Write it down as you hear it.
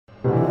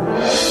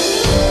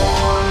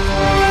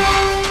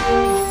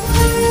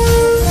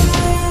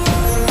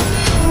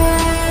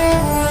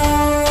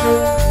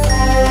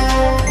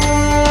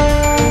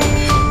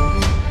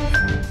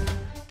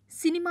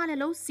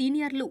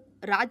సీనియర్లు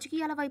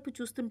రాజకీయాల వైపు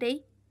చూస్తుంటే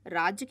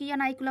రాజకీయ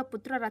నాయకుల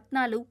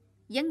పుత్రరత్నాలు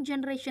యంగ్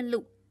జనరేషన్లు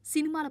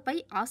సినిమాలపై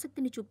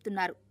ఆసక్తిని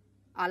చూపుతున్నారు.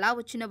 అలా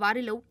వచ్చిన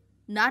వారిలో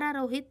నారా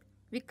రోహిత్,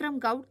 విక్రమ్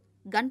గౌడ్,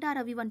 గంటా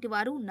రవి వంటి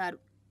వారు ఉన్నారు.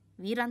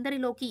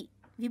 వీరందరిలోకి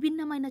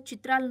విభిన్నమైన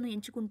చిత్రాలను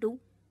ఎంచుకుంటూ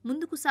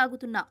ముందుకు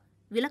సాగుతున్న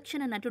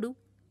విలక్షణ నటుడు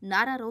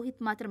నారా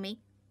రోహిత్ మాత్రమే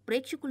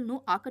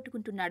ప్రేక్షకులను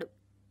ఆకట్టుకుంటున్నాడు.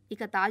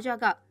 ఇక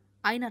తాజాగా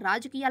ఆయన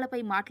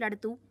రాజకీయాలపై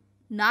మాట్లాడుతూ,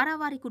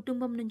 నారావారి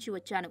కుటుంబం నుంచి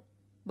వచ్చాను.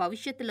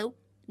 భవిష్యత్తులో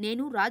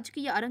నేను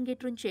రాజకీయ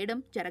అరంగేట్రం చేయడం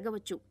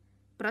జరగవచ్చు.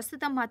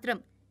 ప్రస్తుతం మాత్రం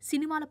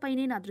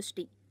సినిమాలపైనే నా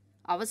దృష్టి.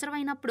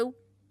 అవసరమైనప్పుడు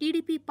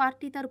టీడీపీ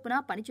పార్టీ తరపున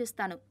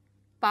పనిచేస్తాను.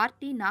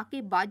 పార్టీ నాకే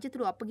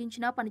బాధ్యతలు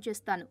అప్పగించినా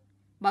పనిచేస్తాను.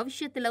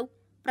 భవిష్యత్తులో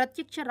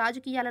ప్రత్యక్ష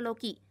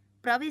రాజకీయాలలోకి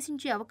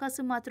ప్రవేశించే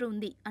అవకాశం మాత్రం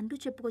ఉంది అంటూ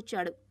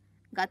చెప్పుకొచ్చాడు.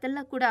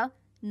 గతంలో కూడా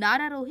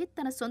నారా రోహిత్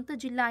తన సొంత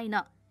జిల్లా అయిన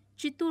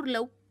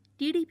చిత్తూరులో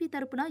టీడీపీ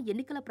తరపున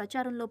ఎన్నికల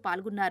ప్రచారంలో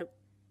పాల్గొన్నారు.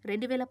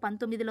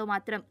 2019లో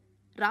మాత్రం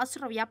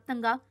రాష్ట్ర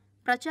వ్యాప్తంగా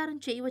ప్రచారం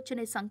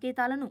చేయవచ్చనే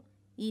సంకేతాలను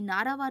ఈ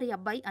నారావారి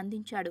అబ్బాయి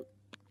అందించాడు.